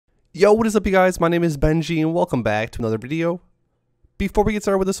Yo, what is up you guys? My name is Benji and welcome back to another video. Before we get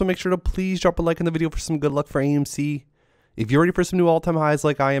started with this one, make sure to please drop a like on the video for some good luck for AMC. If you're ready for some new all-time highs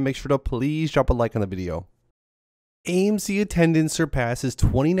like I am, make sure to please drop a like on the video. AMC attendance surpasses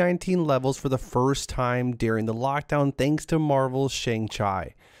 2019 levels for the first time during the lockdown thanks to Marvel's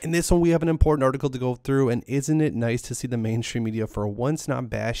Shang-Chi. In this one we have an important article to go through, and isn't it nice to see the mainstream media for once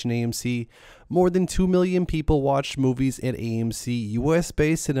not bashing AMC? More than 2 million people watched movies at AMC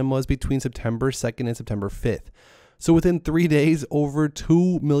US-based cinemas between September 2nd and September 5th. So within 3 days, over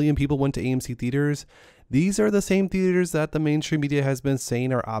 2 million people went to AMC theaters. These are the same theaters that the mainstream media has been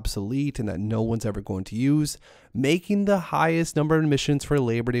saying are obsolete and that no one's ever going to use, making the highest number of admissions for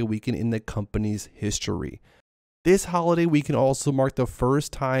Labor Day weekend in the company's history. This holiday weekend also marked the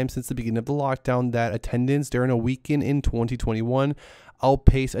first time since the beginning of the lockdown that attendance during a weekend in 2021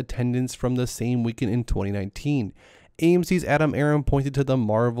 outpaced attendance from the same weekend in 2019. AMC's Adam Aaron pointed to the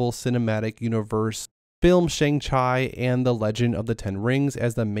Marvel Cinematic Universe film Shang-Chi and The Legend of the Ten Rings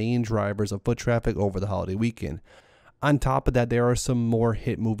as the main drivers of foot traffic over the holiday weekend. On top of that, there are some more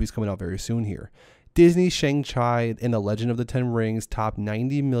hit movies coming out very soon here. Disney's Shang-Chi and The Legend of the Ten Rings topped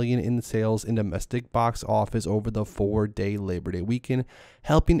 90 million in sales in domestic box office over the 4-day Labor Day weekend,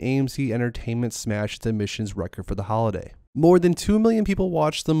 helping AMC Entertainment smash its admissions record for the holiday. More than 2 million people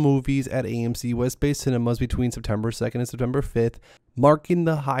watched the movies at AMC West-based cinemas between September 2nd and September 5th, marking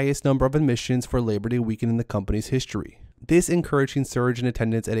the highest number of admissions for Labor Day weekend in the company's history. This encouraging surge in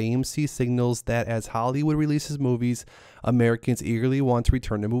attendance at AMC signals that as Hollywood releases movies, Americans eagerly want to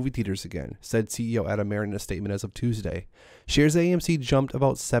return to movie theaters again, said CEO Adam Aaron in a statement as of Tuesday. Shares at AMC jumped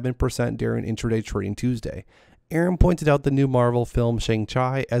about 7% during intraday trading Tuesday. Aaron pointed out the new Marvel film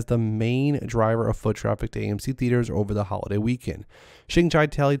Shang-Chi as the main driver of foot traffic to AMC theaters over the holiday weekend. Shang-Chi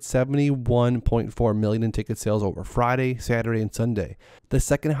tallied 71.4 million in ticket sales over Friday, Saturday, and Sunday, the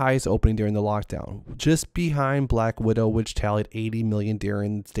second highest opening during the lockdown, just behind Black Widow, which tallied 80 million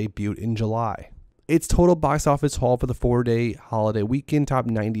during its debut in July. Its total box office haul for the 4-day holiday weekend topped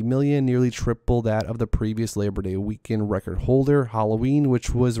 90 million, nearly triple that of the previous Labor Day weekend record holder, Halloween,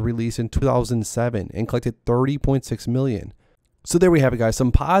 which was released in 2007 and collected 30.6 million. So there we have it, guys.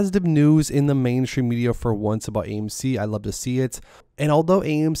 Some positive news in the mainstream media for once about AMC. I love to see it. And although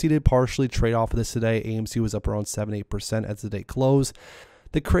AMC did partially trade off of this today, AMC was up around 7-8% as the day closed.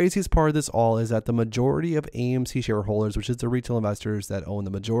 The craziest part of this all is that the majority of AMC shareholders, which is the retail investors that own the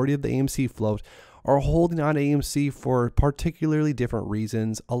majority of the AMC float, are holding on to AMC for particularly different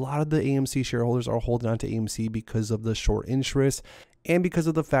reasons. A lot of the AMC shareholders are holding on to AMC because of the short interest and because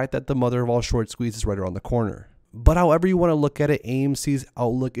of the fact that the mother of all short squeeze is right around the corner. But however you want to look at it, AMC's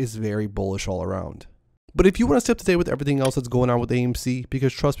outlook is very bullish all around. But if you want to stay up to date with everything else that's going on with AMC,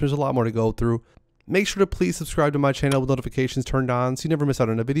 because trust me, there's a lot more to go through, make sure to please subscribe to my channel with notifications turned on so you never miss out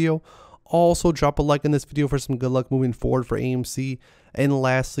on a video. Also, drop a like in this video for some good luck moving forward for AMC. And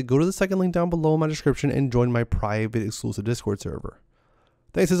lastly, go to the second link down below in my description and join my private exclusive Discord server.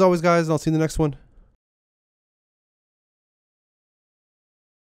 Thanks as always, guys, and I'll see you in the next one.